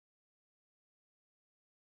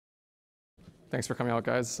Thanks for coming out,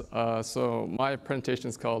 guys. So my presentation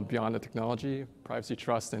is called Beyond the Technology, Privacy,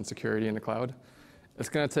 Trust, and Security in the Cloud. It's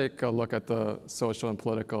going to take a look at the social and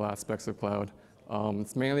political aspects of cloud.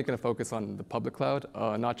 It's mainly going to focus on the public cloud,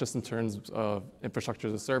 not just in terms of infrastructure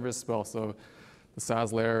as a service, but also the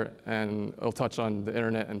SaaS layer, and it'll touch on the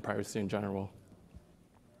internet and privacy in general.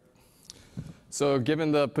 So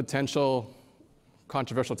given the potential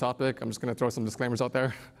controversial topic, I'm just going to throw some disclaimers out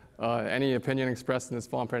there. Any opinion expressed in this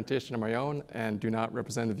following presentation are my own and do not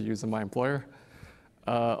represent the views of my employer.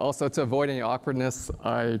 Also, to avoid any awkwardness,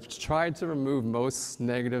 I tried to remove most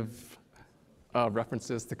negative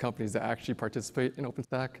references to companies that actually participate in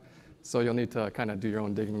OpenStack, so you'll need to kind of do your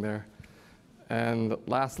own digging there. And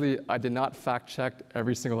lastly, I did not fact check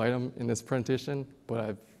every single item in this presentation,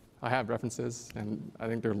 but I have references, and I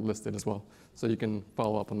think they're listed as well, so you can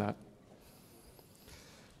follow up on that.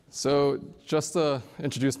 So just to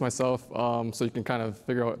introduce myself, so you can kind of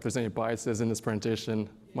figure out if there's any biases in this presentation.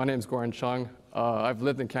 My name is Goran Chung. I've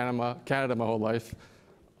lived in Canada my whole life.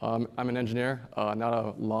 I'm an engineer, not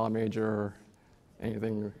a law major or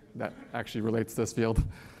anything that actually relates to this field.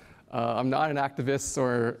 I'm not an activist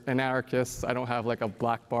or an anarchist. I don't have like a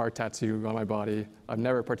black bar tattoo on my body. I've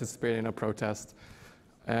never participated in a protest.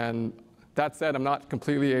 And that said, I'm not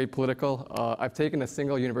completely apolitical. I've taken a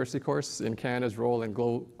single university course in Canada's role in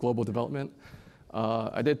global development.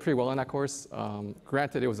 I did pretty well in that course.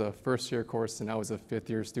 Granted, it was a first-year course, and I was a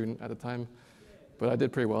fifth-year student at the time, but I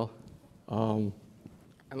did pretty well. And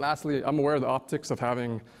lastly, I'm aware of the optics of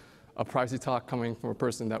having a privacy talk coming from a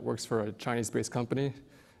person that works for a Chinese-based company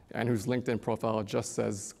and whose LinkedIn profile just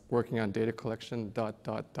says working on data collection, ...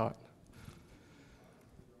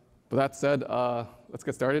 But that said, let's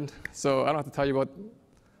get started. So I don't have to tell you about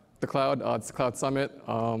the cloud. It's the Cloud Summit.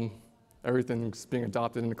 Everything's being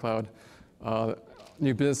adopted in the cloud.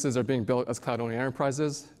 New businesses are being built as cloud-only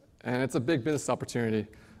enterprises, and it's a big business opportunity.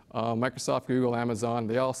 Microsoft, Google, Amazon,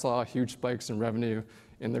 they all saw huge spikes in revenue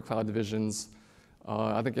in their cloud divisions.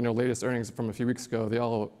 I think in their latest earnings from a few weeks ago, they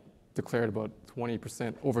all declared about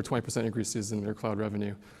 20%, over 20% increases in their cloud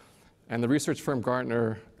revenue. And the research firm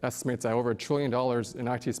Gartner estimates that over $1 trillion in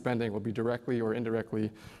IT spending will be directly or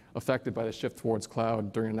indirectly affected by the shift towards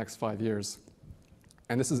cloud during the next 5 years.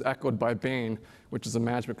 And this is echoed by Bain, which is a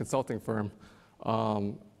management consulting firm,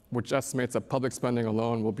 which estimates that public spending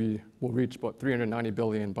alone will reach about $390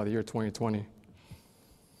 billion by the year 2020.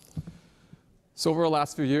 So over the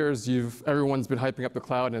last few years, everyone's been hyping up the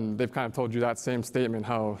cloud, and they've kind of told you that same statement,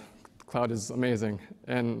 how the cloud is amazing.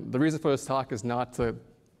 And the reason for this talk is not to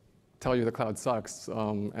tell you the cloud sucks,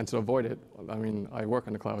 and to avoid it. I mean, I work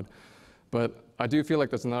on the cloud. But I do feel like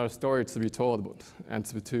there's another story to be told about, and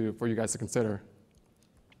for you guys to consider.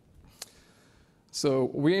 So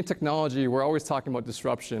we in technology, we're always talking about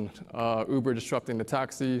disruption. Uber disrupting the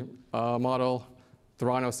taxi model,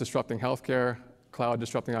 Theranos disrupting healthcare, cloud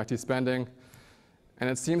disrupting IT spending. And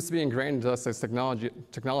it seems to be ingrained into us as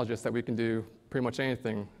technologists that we can do pretty much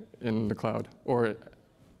anything in the cloud or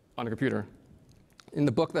on a computer. In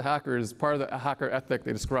the book, The Hackers, part of the hacker ethic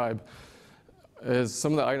they describe is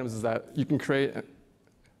some of the items is that you can create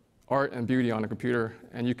art and beauty on a computer,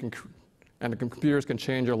 and the computers can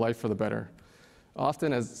change your life for the better.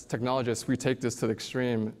 Often as technologists, we take this to the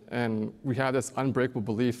extreme, and we have this unbreakable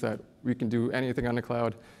belief that we can do anything on the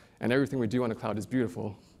cloud, and everything we do on the cloud is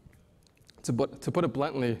beautiful. To put it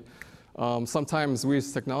bluntly, sometimes we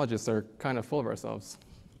as technologists are kind of full of ourselves.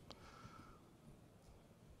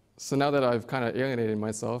 So now that I've kind of alienated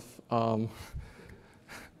myself,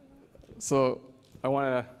 so I want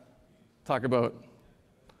to talk about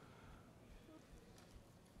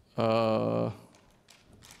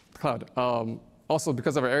cloud. Also,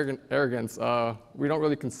 because of our arrogance, we don't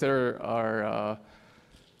really consider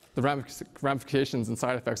the ramifications and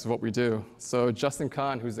side effects of what we do. So Justin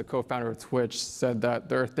Kan, who's the co-founder of Twitch, said that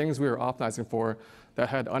there are things we were optimizing for that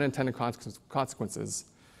had unintended consequences,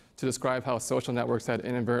 to describe how social networks had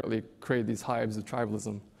inadvertently created these hives of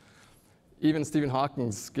tribalism. Even Stephen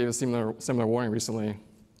Hawking gave a similar warning recently.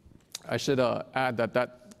 I should add that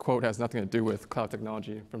that quote has nothing to do with cloud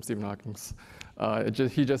technology from Stephen Hawking.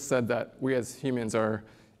 He just said that we as humans are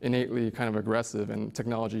innately kind of aggressive, and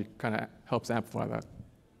technology kind of helps amplify that.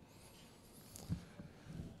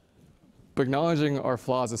 But acknowledging our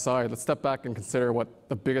flaws aside, let's step back and consider what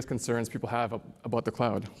the biggest concerns people have about the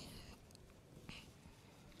cloud.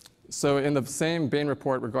 So in the same Bain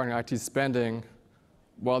report regarding IT spending,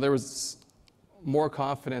 while there was more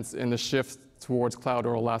confidence in the shift towards cloud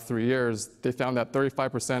over the last 3 years, they found that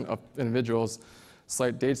 35% of individuals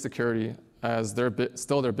cite data security as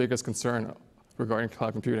still their biggest concern regarding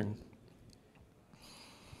cloud computing.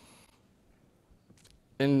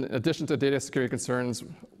 In addition to data security concerns,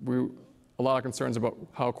 a lot of concerns about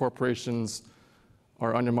how corporations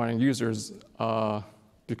are undermining users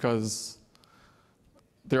because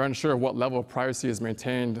they're unsure what level of privacy is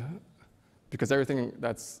maintained because everything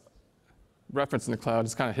that's referenced in the cloud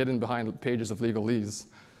is kind of hidden behind pages of legalese.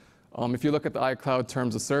 If you look at the iCloud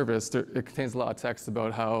terms of service, it contains a lot of text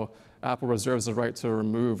about how Apple reserves the right to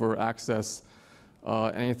remove or access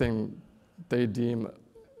anything they deem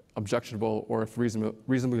objectionable or if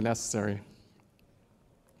reasonably necessary.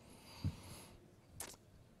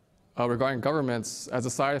 Regarding governments, as a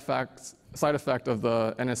side effect of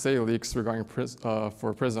the NSA leaks regarding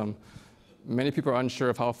for PRISM, many people are unsure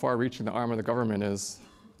of how far-reaching the arm of the government is.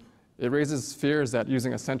 It raises fears that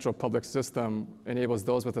using a central public system enables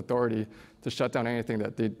those with authority to shut down anything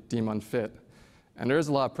that they deem unfit. And there is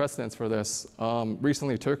a lot of precedence for this.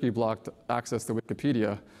 Recently, Turkey blocked access to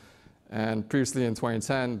Wikipedia. And previously in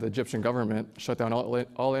 2010, the Egyptian government shut down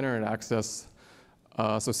all internet access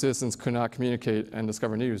so citizens could not communicate and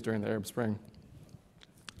discover news during the Arab Spring.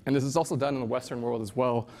 And this is also done in the Western world as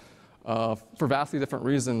well for vastly different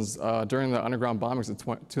reasons. During the underground bombings in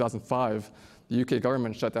 2005, the UK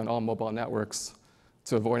government shut down all mobile networks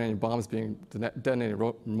to avoid any bombs being detonated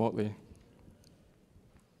remotely.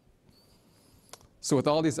 So with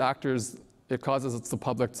all these actors, it causes the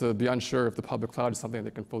public to be unsure if the public cloud is something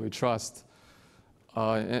they can fully trust.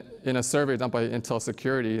 In a survey done by Intel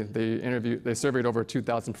Security, they surveyed over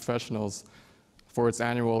 2,000 professionals for its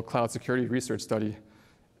annual cloud security research study.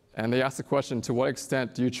 And they asked the question, to what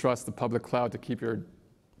extent do you trust the public cloud to keep your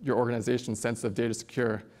organization's sensitive data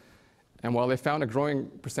secure? And while they found a growing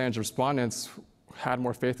percentage of respondents had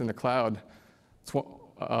more faith in the cloud,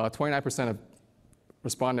 29% of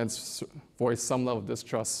respondents voiced some level of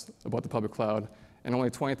distrust about the public cloud, and only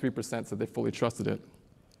 23% said they fully trusted it.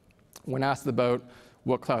 When asked about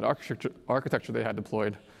what cloud architecture they had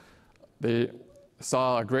deployed, they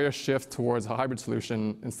saw a greater shift towards a hybrid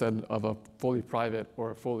solution instead of a fully private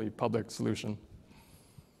or a fully public solution.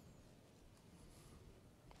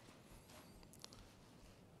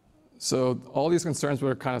 So all these concerns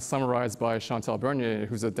were kind of summarized by Chantal Bernier,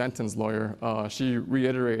 who's a Denton's lawyer. She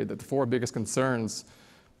reiterated that the 4 biggest concerns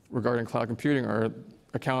regarding cloud computing are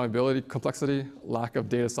accountability, complexity, lack of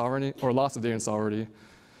data sovereignty, or loss of data sovereignty,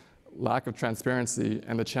 lack of transparency,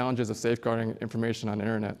 and the challenges of safeguarding information on the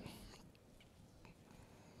internet.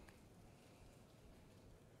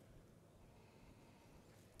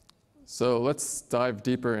 So let's dive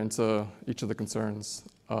deeper into each of the concerns.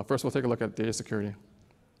 First, we'll take a look at data security.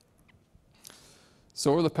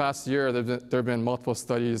 So over the past year, there have been multiple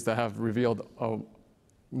studies that have revealed a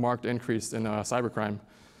marked increase in cybercrime.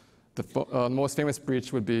 The most famous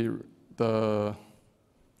breach would be the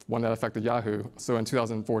one that affected Yahoo. So in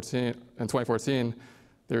 2014,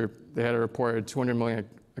 they had reported 200 million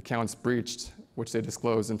accounts breached, which they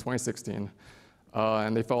disclosed in 2016.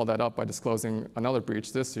 And they followed that up by disclosing another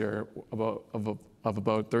breach this year of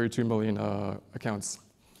about 32 million accounts.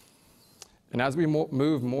 And as we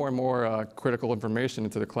move more and more critical information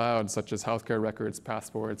into the cloud, such as healthcare records,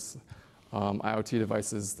 passports, IoT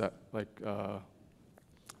devices that like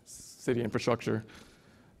city infrastructure,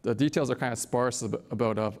 the details are kind of sparse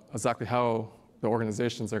about exactly how the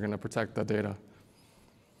organizations are going to protect that data.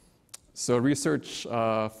 So research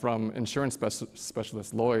from insurance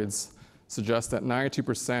specialist Lloyd's suggests that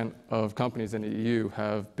 92% of companies in the EU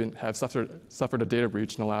have suffered a data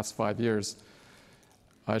breach in the last 5 years.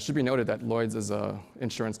 It should be noted that Lloyd's is an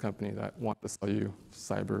insurance company that wants to sell you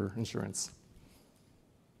cyber insurance.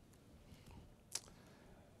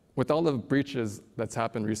 With all the breaches that's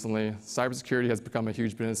happened recently, cybersecurity has become a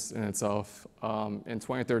huge business in itself. In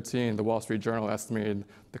 2013, the Wall Street Journal estimated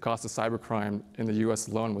the cost of cybercrime in the US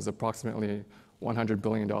alone was approximately $100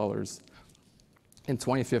 billion. In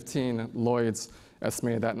 2015, Lloyd's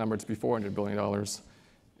estimated that number to be $400 billion.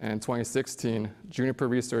 And in 2016, Juniper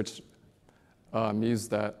Research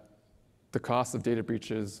mused that the cost of data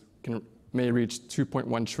breaches may reach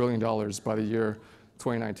 $2.1 trillion by the year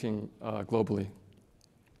 2019 globally.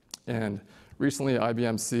 And recently,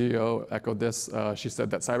 IBM CEO echoed this. She said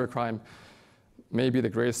that cybercrime may be the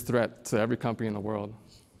greatest threat to every company in the world.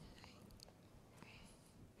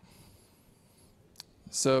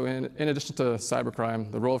 So in addition to cybercrime,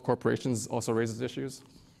 the role of corporations also raises issues.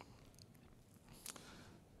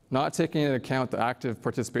 Not taking into account the active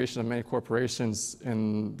participation of many corporations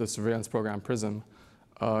in the surveillance program PRISM,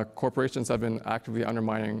 corporations have been actively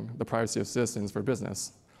undermining the privacy of citizens for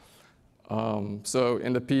business. So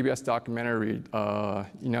in the PBS documentary,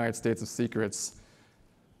 United States of Secrets,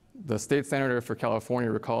 the state senator for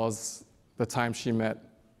California recalls the time she met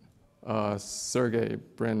Sergey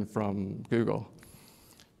Brin from Google.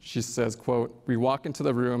 She says, quote, "We walk into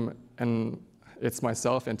the room and it's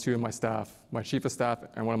myself and two of my staff, my chief of staff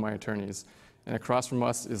and one of my attorneys. And across from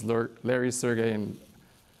us is Larry, Sergey,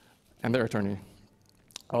 and their attorney.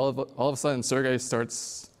 All of a sudden, Sergey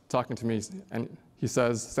starts talking to me and he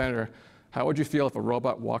says, 'Senator, how would you feel if a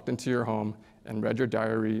robot walked into your home and read your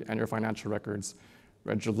diary and your financial records,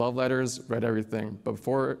 read your love letters, read everything, but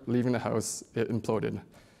before leaving the house, it imploded?'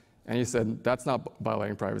 And he said, 'That's not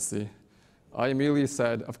violating privacy.' I immediately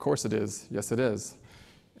said, 'Of course it is. Yes, it is.'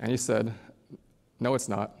 And he said, 'No, it's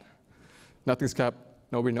not. Nothing's kept.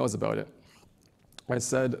 Nobody knows about it.' I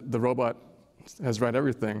said, 'The robot has read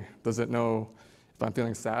everything. Does it know if I'm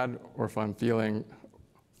feeling sad or if I'm feeling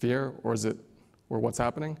fear or what's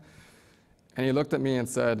happening?' And he looked at me and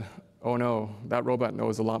said, 'Oh no, that robot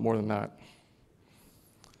knows a lot more than that.'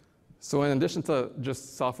 So in addition to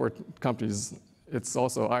just software companies, it's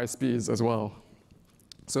also ISPs as well.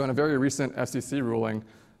 So in a very recent FCC ruling,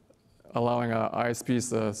 allowing ISPs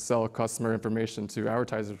to sell customer information to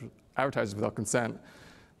advertisers without consent,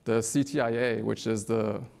 the CTIA, which is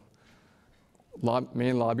the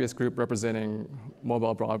main lobbyist group representing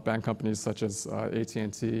mobile broadband companies such as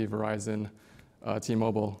AT&T, Verizon,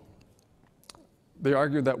 T-Mobile, they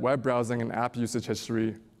argued that web browsing and app usage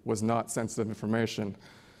history was not sensitive information.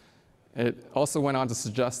 It also went on to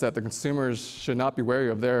suggest that the consumers should not be wary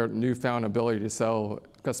of their newfound ability to sell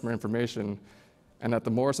customer information, and that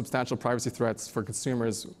the more substantial privacy threats for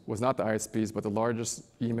consumers was not the ISPs, but the largest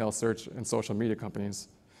email search and social media companies.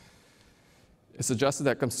 It suggested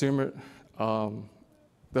that the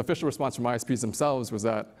official response from ISPs themselves was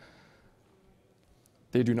that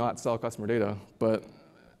they do not sell customer data, but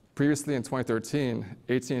previously in 2013,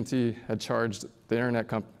 AT&T had charged their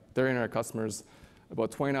internet customers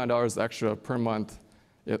about $29 extra per month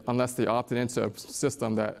unless they opted into a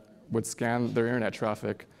system that would scan their internet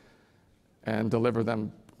traffic and deliver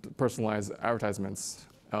them personalized advertisements.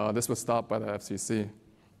 This was stopped by the FCC.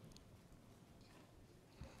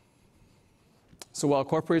 So while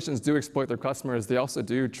corporations do exploit their customers, they also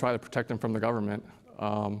do try to protect them from the government.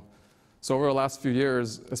 So over the last few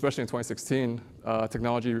years, especially in 2016,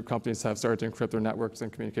 technology companies have started to encrypt their networks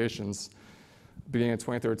and communications. Beginning in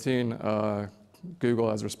 2013, Google,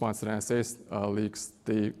 as a response to the NSA leaks,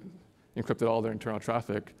 they encrypted all their internal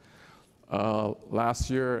traffic. Last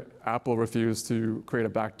year, Apple refused to create a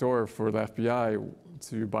backdoor for the FBI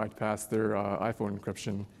to bypass their iPhone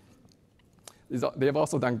encryption. They have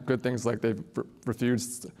also done good things, like they've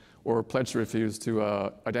refused or pledged to refuse to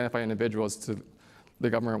identify individuals the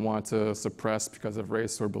government want to suppress because of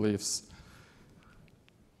race or beliefs.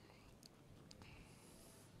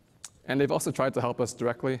 And they've also tried to help us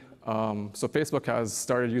directly. So Facebook has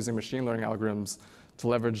started using machine learning algorithms to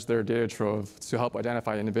leverage their data trove to help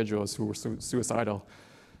identify individuals who were suicidal.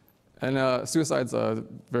 And suicide's a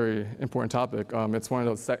very important topic.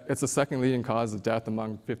 It's the second leading cause of death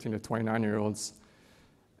among 15 to 29-year-olds.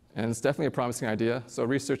 And it's definitely a promising idea. So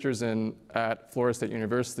researchers at Florida State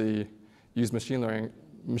University use machine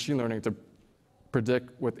learning to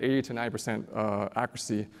predict with 80 to 90%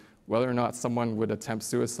 accuracy whether or not someone would attempt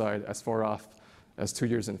suicide as far off as 2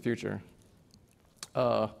 years in the future.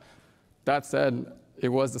 That said, it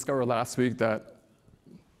was discovered last week that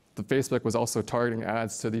the Facebook was also targeting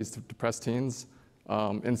ads to these depressed teens.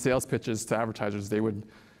 In sales pitches to advertisers, they would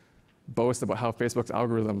boast about how Facebook's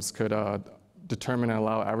algorithms could determine and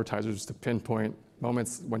allow advertisers to pinpoint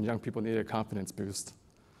moments when young people needed a confidence boost.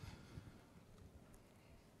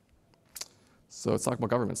 So let's talk about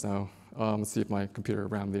governments now. Let's see if my computer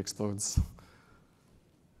randomly explodes.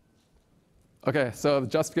 Okay, so the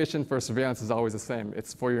justification for surveillance is always the same.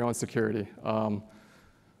 It's for your own security.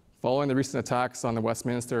 Following the recent attacks on the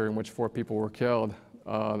Westminster, in which 4 people were killed,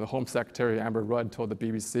 the Home Secretary Amber Rudd told the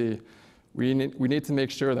BBC, we need to make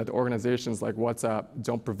sure that organizations like WhatsApp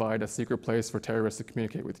don't provide a secret place for terrorists to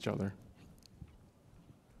communicate with each other.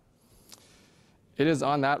 It is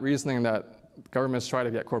on that reasoning that governments try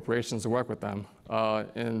to get corporations to work with them.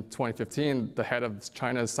 In 2015, the head of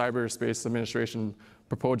China's Cyberspace Administration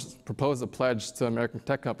proposed a pledge to American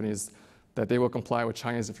tech companies that they will comply with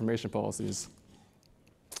Chinese information policies.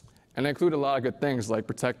 And they include a lot of good things, like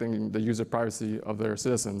protecting the user privacy of their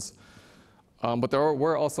citizens. But there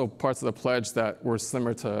were also parts of the pledge that were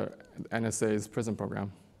similar to NSA's PRISM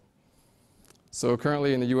program. So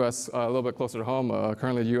currently in the US, a little bit closer to home,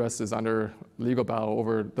 currently the US is under legal battle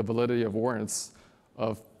over the validity of warrants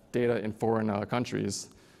of data in foreign countries,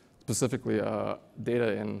 specifically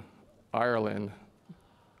data in Ireland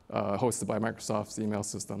hosted by Microsoft's email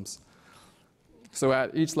systems. So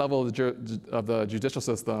at each level of the judicial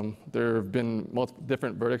system, there have been multiple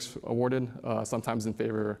different verdicts awarded, sometimes in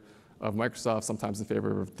favor of Microsoft, sometimes in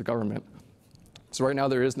favor of the government. So right now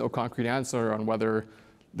there is no concrete answer on whether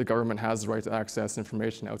the government has the right to access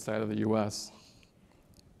information outside of the US.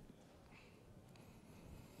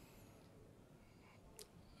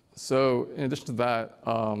 So in addition to that,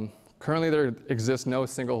 currently there exists no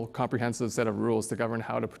single comprehensive set of rules to govern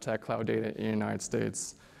how to protect cloud data in the United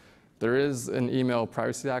States. There is an Email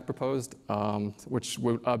Privacy Act proposed, which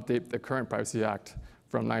would update the current Privacy Act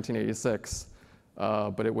from 1986,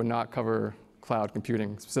 but it would not cover cloud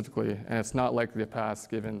computing specifically, and it's not likely to pass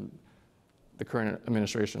given the current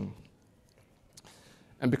administration.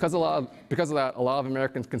 And because of that, a lot of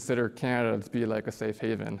Americans consider Canada to be like a safe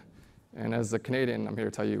haven. And as a Canadian, I'm here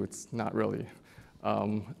to tell you it's not really.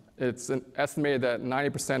 It's estimated that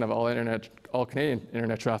 90% of all Canadian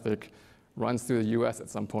internet traffic runs through the US at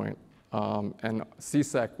some point. And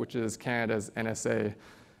CSEC, which is Canada's NSA,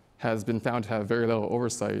 has been found to have very little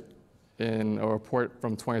oversight. In a report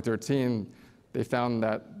from 2013, they found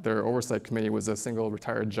that their oversight committee was a single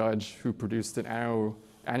retired judge who produced an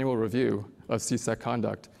annual review of CSEC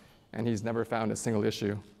conduct, and he's never found a single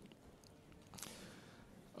issue.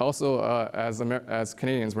 Also, as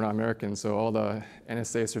Canadians, we're not Americans, so all the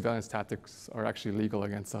NSA surveillance tactics are actually legal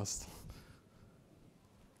against us.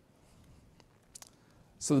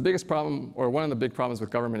 So the biggest problem, or one of the big problems with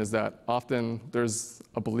government, is that often there's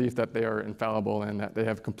a belief that they are infallible and that they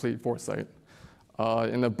have complete foresight.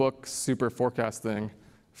 In the book Super Forecasting,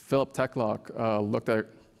 Philip Techlock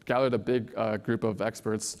gathered a big group of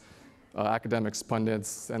experts, academics,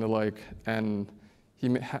 pundits, and the like, and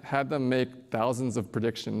he had them make thousands of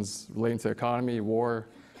predictions relating to economy, war,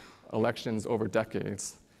 elections over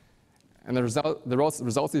decades. And the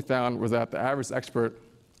results he found was that the average expert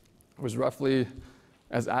was roughly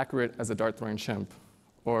as accurate as a dart-throwing chimp,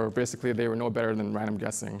 or basically they were no better than random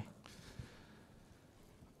guessing.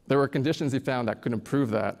 There were conditions he found that could improve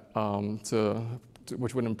that,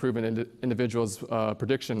 which would improve an individual's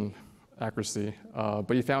prediction accuracy, but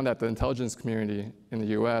he found that the intelligence community in the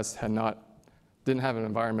US didn't have an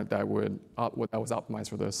environment that was optimized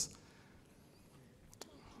for this.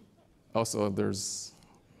 Also, there's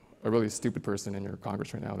a really stupid person in your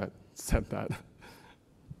Congress right now that said that.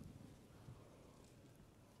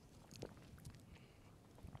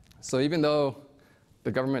 So even though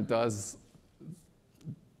the government does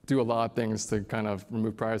do a lot of things to kind of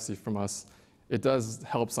remove privacy from us, it does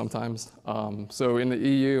help sometimes. So in the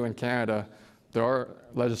EU and Canada, there are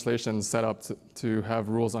legislations set up to have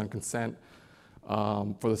rules on consent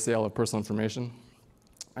for the sale of personal information.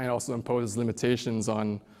 And it also imposes limitations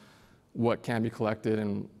on what can be collected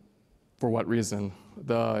and for what reason.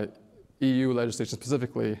 The EU legislation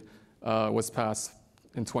specifically was passed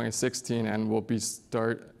in 2016 and will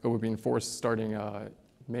be enforced starting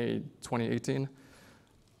May 2018.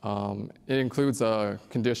 It includes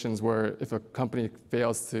conditions where if a company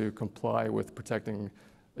fails to comply with protecting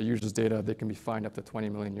a user's data, they can be fined up to 20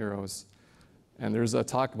 million euros. And there's a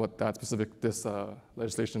talk about this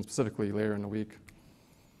legislation specifically later in the week.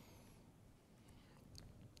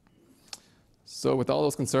 So with all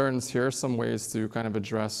those concerns, here are some ways to kind of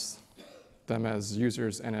address them as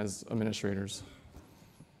users and as administrators.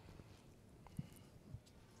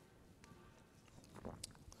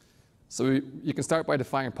 So you can start by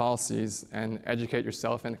defining policies and educate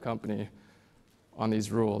yourself and the company on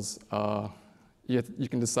these rules. You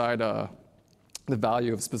can decide the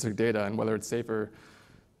value of specific data and whether it's safer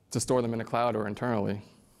to store them in the cloud or internally.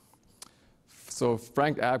 So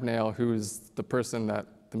Frank Abagnale, who's the person that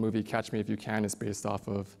the movie Catch Me If You Can is based off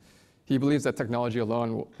of, he believes that technology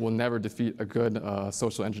alone will never defeat a good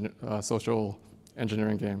social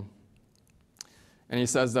engineering game. And he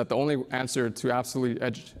says that the only answer is to absolutely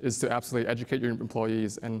educate your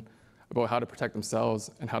employees and about how to protect themselves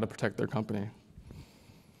and how to protect their company.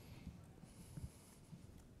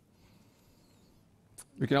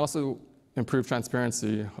 We can also improve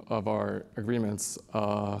transparency of our agreements.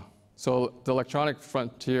 So the Electronic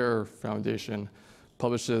Frontier Foundation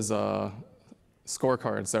publishes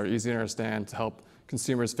scorecards that are easy to understand to help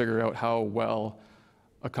consumers figure out how well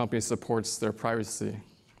a company supports their privacy.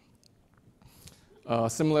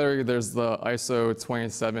 Similarly, there's the ISO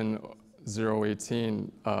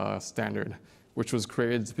 27018 standard, which was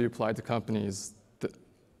created to be applied to companies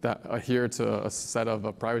that adhere to a set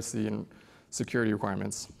of privacy and security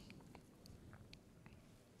requirements.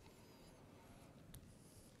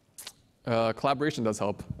 Collaboration does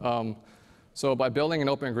help. So by building an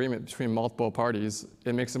open agreement between multiple parties,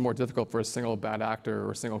 it makes it more difficult for a single bad actor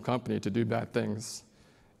or a single company to do bad things.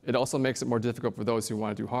 It also makes it more difficult for those who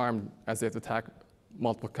want to do harm, as they have to attack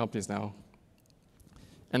multiple companies now.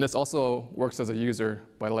 And this also works as a user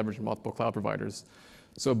by leveraging multiple cloud providers.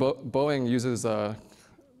 So Boeing uses a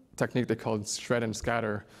technique they call shred and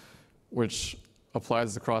scatter, which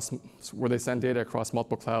applies across, where they send data across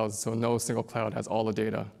multiple clouds, so no single cloud has all the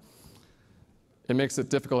data. It makes it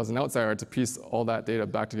difficult as an outsider to piece all that data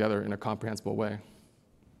back together in a comprehensible way.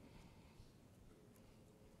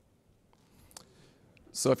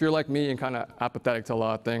 So if you're like me and kind of apathetic to a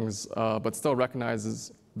lot of things, but still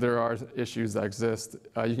recognizes there are issues that exist,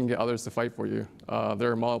 you can get others to fight for you.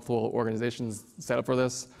 There are multiple organizations set up for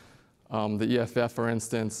this. The EFF, for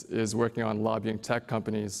instance, is working on lobbying tech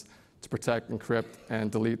companies to protect, encrypt,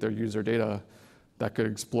 and delete their user data that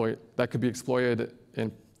could be exploited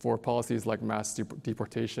for policies like mass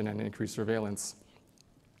deportation and increased surveillance.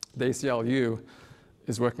 The ACLU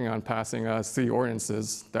is working on passing city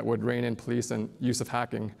ordinances that would rein in police and use of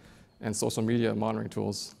hacking and social media monitoring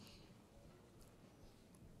tools.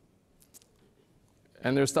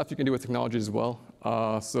 And there's stuff you can do with technology as well.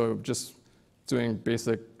 So just doing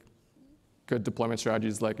basic good deployment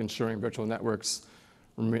strategies like ensuring virtual networks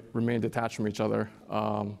remain detached from each other.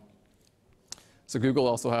 So Google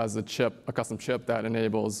also has a custom chip that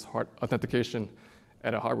enables authentication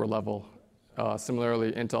at a hardware level.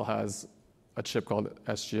 Similarly, Intel has a chip called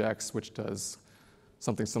SGX, which does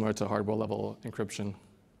something similar to hardware level encryption.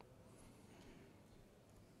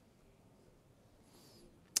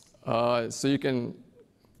 So you can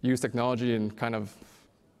use technology and kind of,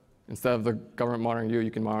 instead of the government monitoring you,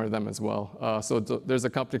 you can monitor them as well. So there's a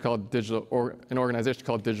company called an organization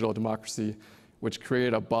called Digital Democracy, which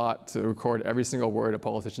created a bot to record every single word a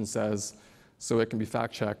politician says so it can be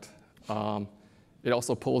fact-checked. It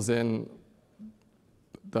also pulls in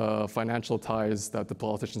the financial ties that the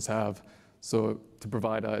politicians have, so to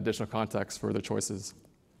provide additional context for their choices.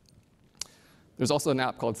 There's also an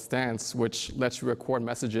app called Stance, which lets you record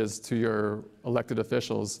messages to your elected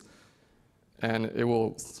officials, and it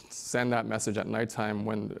will send that message at nighttime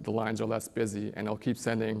when the lines are less busy, and it'll keep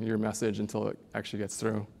sending your message until it actually gets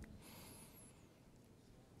through.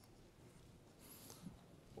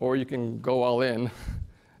 Or you can go all in.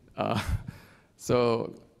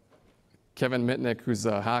 So Kevin Mitnick, who's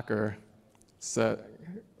a hacker,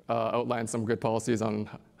 outlined some good policies on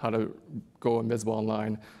how to go invisible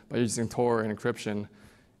online by using Tor and encryption.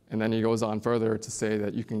 And then he goes on further to say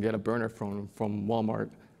that you can get a burner phone from Walmart,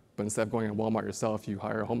 but instead of going to Walmart yourself, you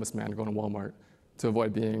hire a homeless man to go to Walmart to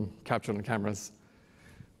avoid being captured on cameras.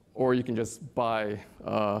 Or you can just buy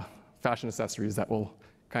fashion accessories that will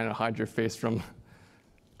kind of hide your face from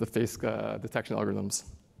the face detection algorithms.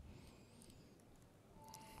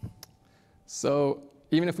 So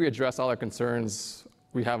even if we address all our concerns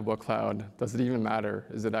we have about cloud, does it even matter?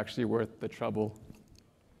 Is it actually worth the trouble?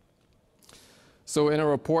 So in a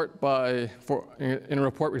report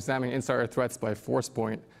examining insider threats by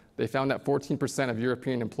Forcepoint, they found that 14% of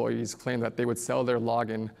European employees claimed that they would sell their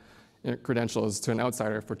login credentials to an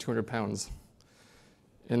outsider for £200.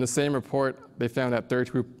 In the same report, they found that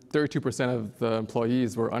 32% of the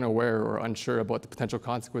employees were unaware or unsure about the potential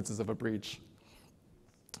consequences of a breach.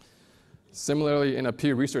 Similarly, in a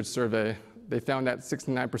Pew Research survey, they found that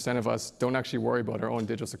 69% of us don't actually worry about our own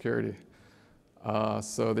digital security.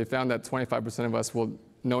 So they found that 25% of us will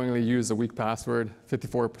knowingly use a weak password,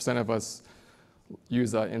 54% of us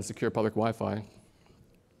use insecure public Wi-Fi.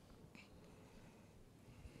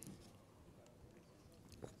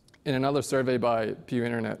 In another survey by Pew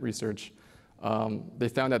Internet Research, they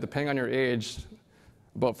found that depending on your age,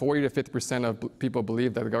 about 40 to 50% of people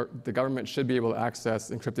believe that the government should be able to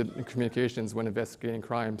access encrypted communications when investigating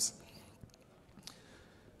crimes.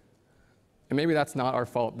 And maybe that's not our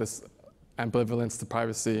fault, this ambivalence to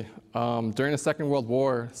privacy. During the Second World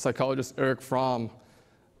War, psychologist Erich Fromm,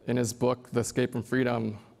 in his book, The Escape from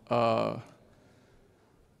Freedom,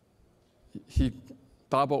 he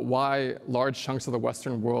thought about why large chunks of the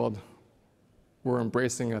Western world were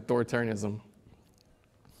embracing authoritarianism.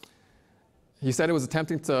 He said it was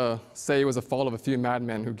attempting to say it was a fault of a few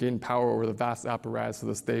madmen who gained power over the vast apparatus of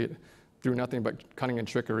the state through nothing but cunning and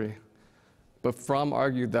trickery. But Fromm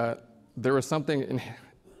argued that there was something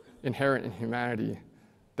inherent in humanity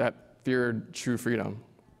that feared true freedom,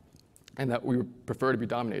 and that we would prefer to be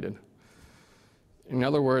dominated. In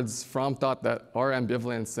other words, Fromm thought that our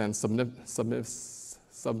ambivalence and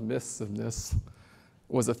submissiveness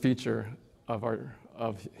was a feature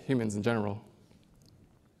of humans in general.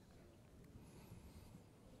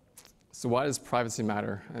 So why does privacy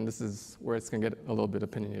matter? And this is where it's going to get a little bit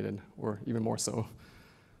opinionated, or even more so.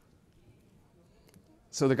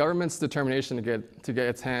 So the government's determination to get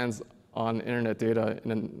its hands on internet data in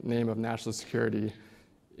the name of national security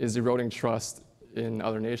is eroding trust in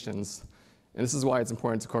other nations. And this is why it's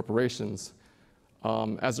important to corporations.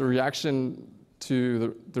 As a reaction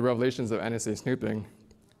to the revelations of NSA snooping,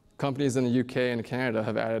 companies in the UK and Canada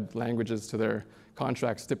have added languages to their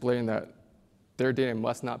contracts stipulating that their data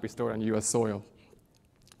must not be stored on US soil.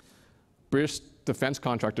 British defense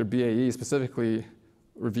contractor BAE specifically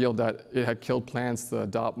revealed that it had killed plans to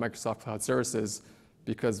adopt Microsoft Cloud Services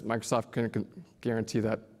because Microsoft couldn't guarantee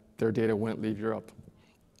that their data wouldn't leave Europe.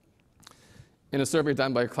 In a survey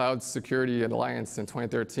done by Cloud Security Alliance in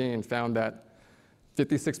 2013, found that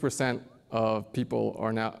 56% of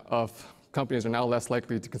companies are now less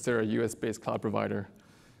likely to consider a US-based cloud provider,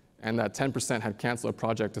 and that 10% had canceled a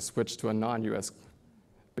project to switch to a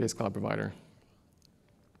non-US-based cloud provider.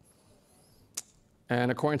 And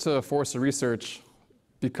according to Forrester Research,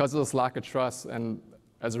 because of this lack of trust and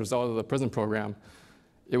as a result of the PRISM program,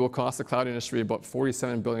 it will cost the cloud industry about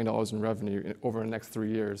 $47 billion in revenue over the next 3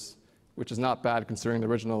 years, which is not bad considering the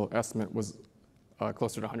original estimate was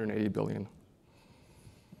closer to $180 billion.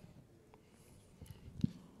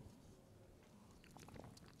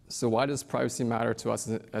 So why does privacy matter to us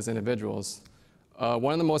as individuals?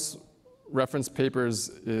 One of the most referenced papers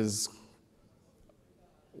is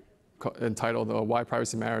entitled Why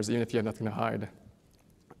Privacy Matters Even If You Have Nothing to Hide.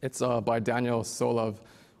 It's by Daniel Solov,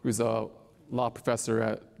 who's a law professor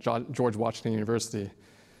at George Washington University.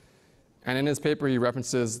 And in his paper, he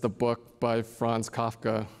references the book by Franz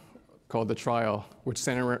Kafka called The Trial, which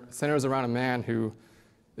centers around a man who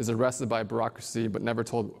is arrested by bureaucracy but never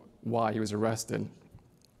told why he was arrested.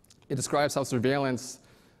 It describes how surveillance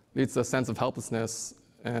leads to a sense of helplessness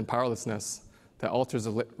and powerlessness that alters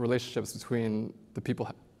the relationships between people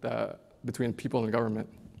and government.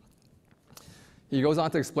 He goes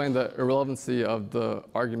on to explain the irrelevancy of the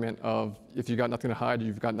argument of if you've got nothing to hide,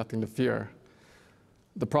 you've got nothing to fear.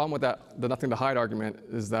 The problem with the nothing to hide argument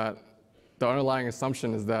is that the underlying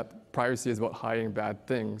assumption is that privacy is about hiding bad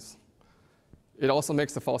things. It also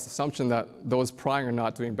makes the false assumption that those prying are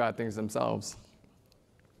not doing bad things themselves.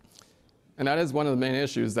 And that is one of the main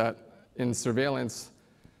issues, that in surveillance,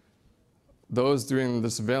 those doing the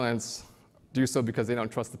surveillance do so because they don't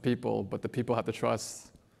trust the people, but the people have to trust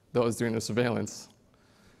those doing the surveillance.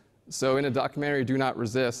 So in a documentary, Do Not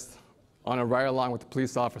Resist, on a ride-along with the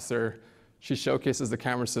police officer, she showcases the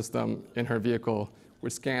camera system in her vehicle,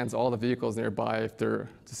 which scans all the vehicles nearby to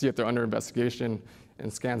see if they're under investigation,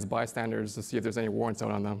 and scans bystanders to see if there's any warrants out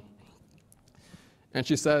on them. And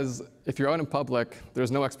she says, if you're out in public,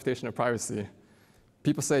 there's no expectation of privacy.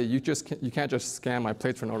 People say, you can't just scan my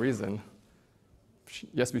plates for no reason.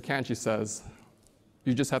 Yes, we can, she says.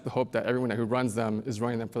 You just have to hope that everyone who runs them is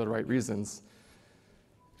running them for the right reasons.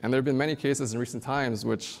 And there have been many cases in recent times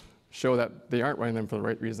which show that they aren't running them for the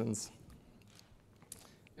right reasons.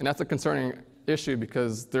 And that's a concerning issue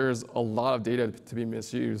because there's a lot of data to be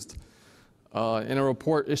misused. In a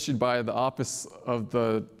report issued by the Office of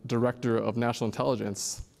the Director of National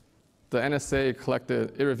Intelligence, it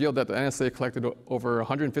revealed that the NSA collected over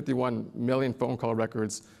 151 million phone call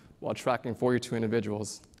records while tracking 42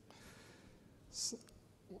 individuals.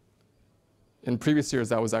 In previous years,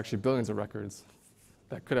 that was actually billions of records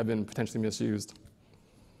that could have been potentially misused.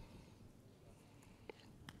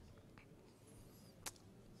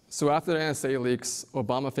 So after the NSA leaks,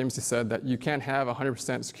 Obama famously said that you can't have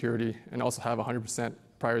 100% security and also have 100%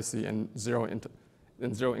 privacy and zero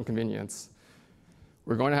inconvenience.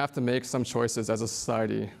 We're going to have to make some choices as a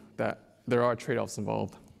society that there are trade-offs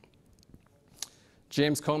involved.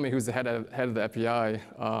 James Comey, who's the head of the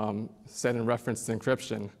FBI, said in reference to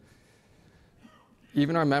encryption,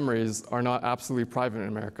 even our memories are not absolutely private in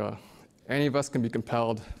America. Any of us can be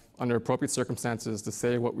compelled under appropriate circumstances to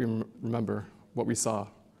say what we remember, what we saw.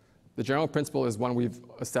 The general principle is one we've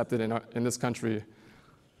accepted in this country.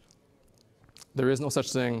 There is no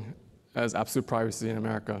such thing as absolute privacy in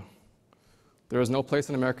America. There is no place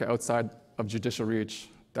in America outside of judicial reach.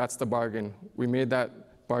 That's the bargain. We made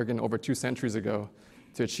that bargain over 2 centuries ago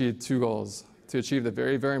to achieve 2 goals: to achieve the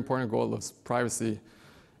very, very important goal of privacy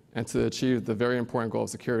and to achieve the very important goal of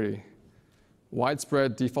security.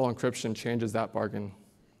 Widespread default encryption changes that bargain.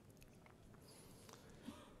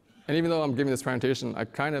 And even though I'm giving this presentation, I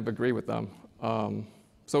kind of agree with them.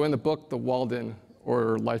 So in the book, The Walden,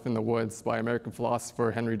 or Life in the Woods, by American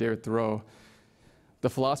philosopher Henry David Thoreau, the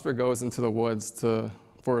philosopher goes into the woods to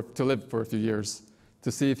live for a few years,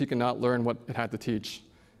 to see if he can not learn what it had to teach.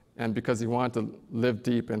 And because he wanted to live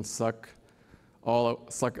deep and suck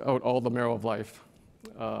out all the marrow of life.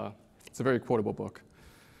 It's a very quotable book.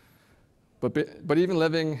 But even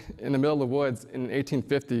living in the middle of the woods in the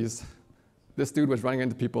 1850s, this dude was running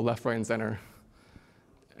into people left, right, and center.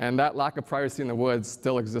 And that lack of privacy in the woods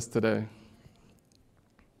still exists today.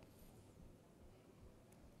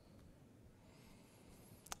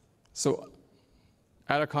 So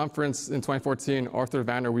At a conference in 2014, Arthur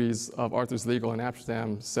van der Wees of Arthur's Legal in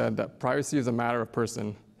Amsterdam said that privacy is a matter of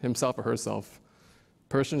person, himself or herself.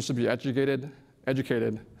 Persons should be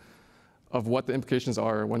educated of what the implications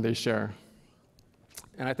are when they share.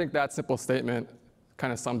 And I think that simple statement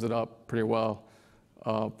kind of sums it up pretty well.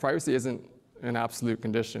 Privacy isn't an absolute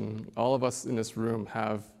condition. All of us in this room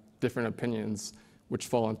have different opinions which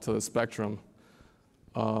fall into the spectrum.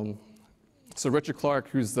 So Richard Clark,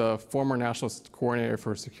 who's the former National Coordinator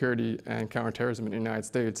for Security and Counterterrorism in the United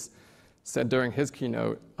States, said during his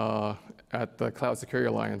keynote at the Cloud Security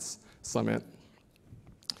Alliance Summit,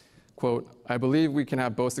 quote, "I believe we can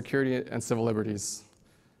have both security and civil liberties,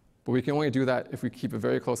 but we can only do that if we keep a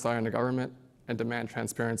very close eye on the government and demand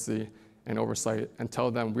transparency and oversight and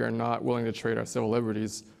tell them we are not willing to trade our civil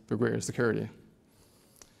liberties for greater security."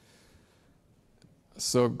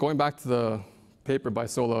 So going back to the paper by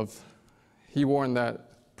Solov, he warned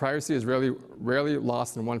that privacy is rarely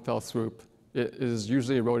lost in one fell swoop. It is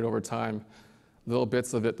usually eroded over time, little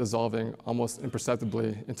bits of it dissolving almost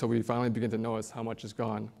imperceptibly until we finally begin to notice how much is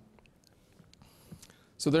gone.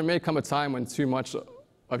 So there may come a time when too much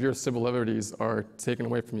of your civil liberties are taken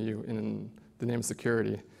away from you in the name of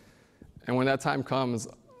security. And when that time comes,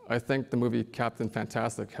 I think the movie Captain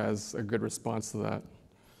Fantastic has a good response to that.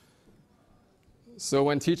 So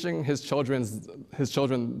when teaching his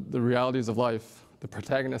children the realities of life, the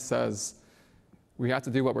protagonist says, "We have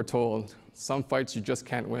to do what we're told. Some fights you just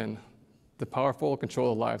can't win. The powerful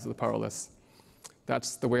control the lives of the powerless.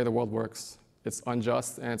 That's the way the world works. It's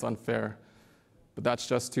unjust and it's unfair, but that's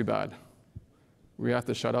just too bad. We have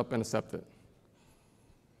to shut up and accept it."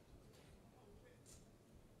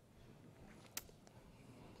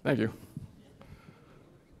 Thank you.